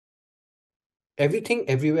Everything,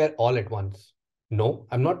 everywhere, all at once. No,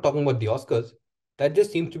 I'm not talking about the Oscars. That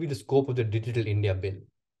just seems to be the scope of the Digital India Bill.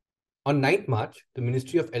 On 9th March, the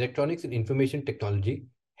Ministry of Electronics and Information Technology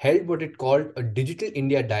held what it called a Digital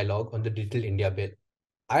India Dialogue on the Digital India Bill.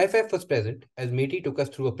 IFF was present as Meti took us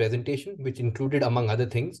through a presentation which included, among other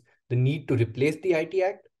things, the need to replace the IT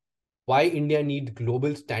Act, why India needs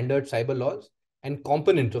global standard cyber laws, and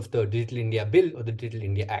components of the Digital India Bill or the Digital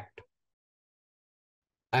India Act.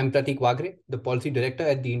 I'm Prateek Waghre, the Policy Director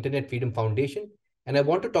at the Internet Freedom Foundation, and I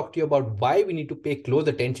want to talk to you about why we need to pay close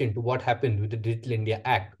attention to what happened with the Digital India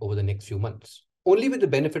Act over the next few months. Only with the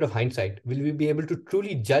benefit of hindsight will we be able to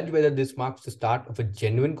truly judge whether this marks the start of a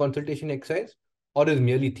genuine consultation exercise or is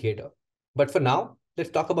merely theatre. But for now, let's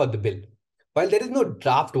talk about the bill. While there is no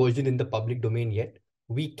draft version in the public domain yet,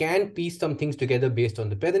 we can piece some things together based on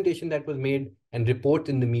the presentation that was made and reports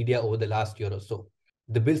in the media over the last year or so.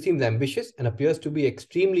 The bill seems ambitious and appears to be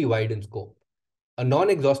extremely wide in scope. A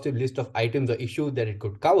non-exhaustive list of items or issues that it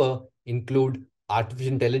could cover include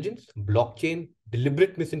artificial intelligence, blockchain,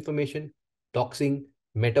 deliberate misinformation, doxing,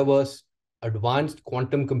 metaverse, advanced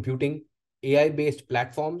quantum computing, AI-based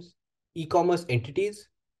platforms, e-commerce entities,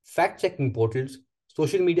 fact-checking portals,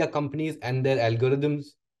 social media companies and their algorithms,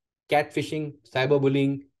 catfishing,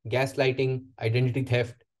 cyberbullying, gaslighting, identity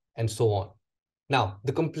theft, and so on. Now,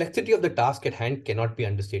 the complexity of the task at hand cannot be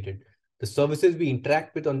understated. The services we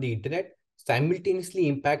interact with on the internet simultaneously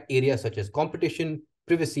impact areas such as competition,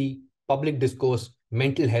 privacy, public discourse,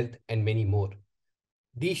 mental health, and many more.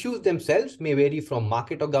 The issues themselves may vary from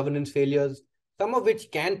market or governance failures, some of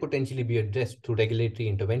which can potentially be addressed through regulatory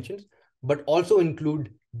interventions, but also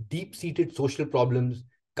include deep-seated social problems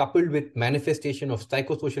coupled with manifestation of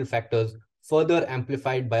psychosocial factors further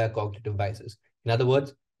amplified by our cognitive biases. In other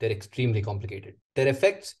words, they're extremely complicated. Their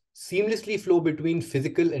effects seamlessly flow between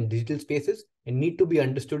physical and digital spaces and need to be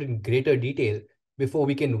understood in greater detail before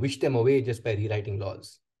we can wish them away just by rewriting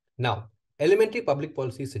laws. Now, elementary public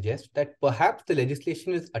policy suggests that perhaps the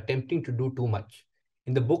legislation is attempting to do too much.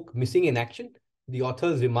 In the book Missing in Action, the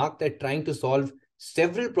authors remark that trying to solve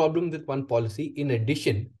several problems with one policy in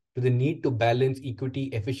addition to the need to balance equity,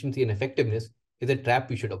 efficiency, and effectiveness is a trap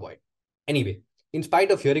we should avoid. Anyway, in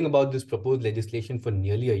spite of hearing about this proposed legislation for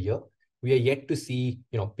nearly a year, we are yet to see,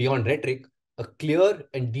 beyond rhetoric, a clear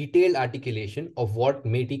and detailed articulation of what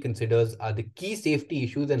Meti considers are the key safety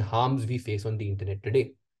issues and harms we face on the internet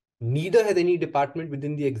today. Neither has any department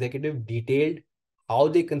within the executive detailed how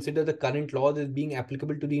they consider the current laws as being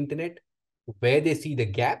applicable to the internet, where they see the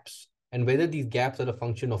gaps, and whether these gaps are a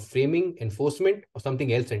function of framing, enforcement, or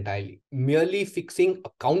something else entirely. Merely fixing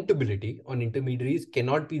accountability on intermediaries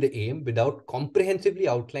cannot be the aim without comprehensively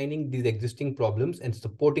outlining these existing problems and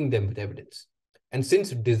supporting them with evidence. And since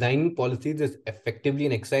designing policies is effectively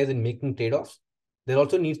an exercise in making trade-offs, there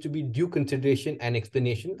also needs to be due consideration and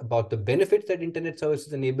explanation about the benefits that internet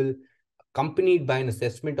services enable, accompanied by an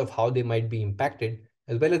assessment of how they might be impacted,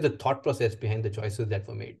 as well as the thought process behind the choices that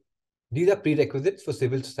were made. These are prerequisites for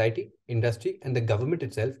civil society, industry, and the government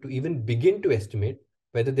itself to even begin to estimate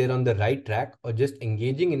whether they're on the right track or just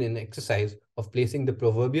engaging in an exercise of placing the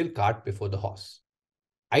proverbial cart before the horse.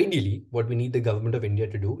 Ideally, what we need the government of India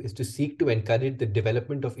to do is to seek to encourage the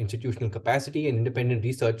development of institutional capacity and independent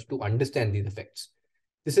research to understand these effects.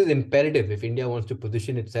 This is imperative if India wants to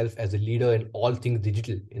position itself as a leader in all things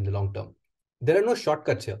digital in the long term. There are no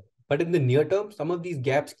shortcuts here. But in the near term, some of these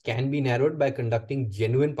gaps can be narrowed by conducting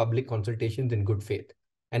genuine public consultations in good faith.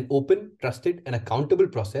 An open, trusted, and accountable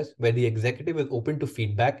process where the executive is open to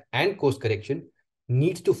feedback and course correction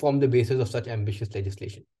needs to form the basis of such ambitious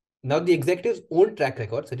legislation. Now, the executive's own track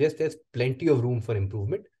record suggests there's plenty of room for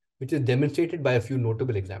improvement, which is demonstrated by a few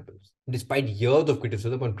notable examples. Despite years of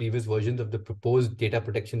criticism on previous versions of the proposed data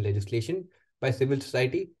protection legislation by civil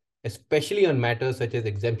society, especially on matters such as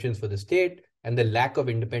exemptions for the state, and the lack of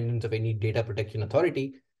independence of any data protection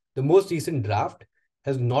authority, the most recent draft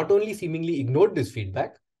has not only seemingly ignored this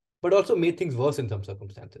feedback, but also made things worse in some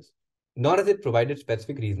circumstances. Nor has it provided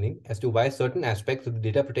specific reasoning as to why certain aspects of the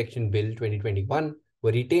Data Protection Bill 2021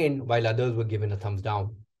 were retained while others were given a thumbs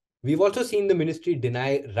down. We've also seen the ministry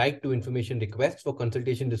deny right to information requests for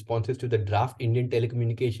consultation responses to the draft Indian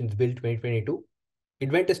Telecommunications Bill 2022.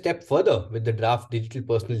 It went a step further with the draft Digital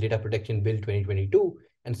Personal Data Protection Bill 2022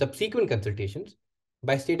 and subsequent consultations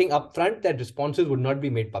by stating upfront that responses would not be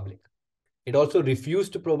made public. It also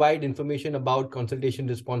refused to provide information about consultation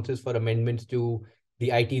responses for amendments to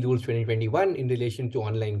the IT Rules 2021 in relation to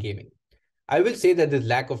online gaming. I will say that this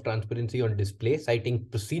lack of transparency on display, citing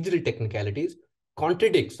procedural technicalities,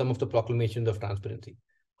 contradicts some of the proclamations of transparency.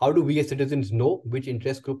 How do we as citizens know which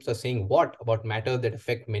interest groups are saying what about matters that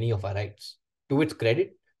affect many of our rights? To its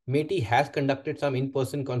credit, MeitY has conducted some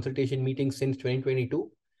in-person consultation meetings since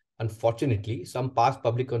 2022. Unfortunately, some past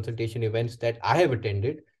public consultation events that I have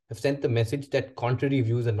attended have sent the message that contrary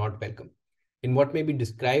views are not welcome. In what may be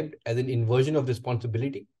described as an inversion of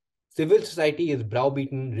responsibility, civil society is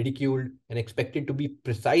browbeaten, ridiculed, and expected to be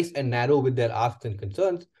precise and narrow with their asks and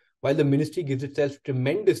concerns, while the ministry gives itself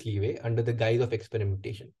tremendous leeway under the guise of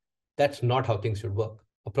experimentation. That's not how things should work.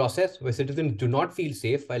 A process where citizens do not feel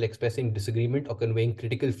safe while expressing disagreement or conveying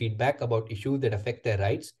critical feedback about issues that affect their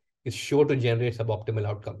rights is sure to generate suboptimal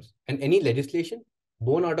outcomes. And any legislation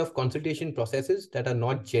born out of consultation processes that are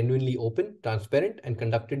not genuinely open, transparent, and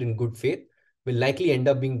conducted in good faith will likely end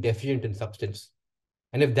up being deficient in substance.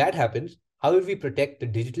 And if that happens, how will we protect the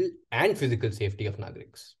digital and physical safety of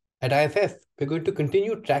Nagriks? At IFF, we're going to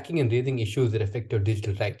continue tracking and raising issues that affect your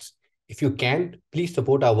digital rights. If you can, please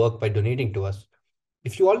support our work by donating to us.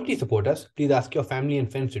 If you already support us, please ask your family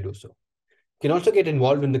and friends to do so. You can also get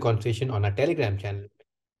involved in the conversation on our Telegram channel.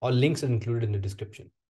 All links are included in the description.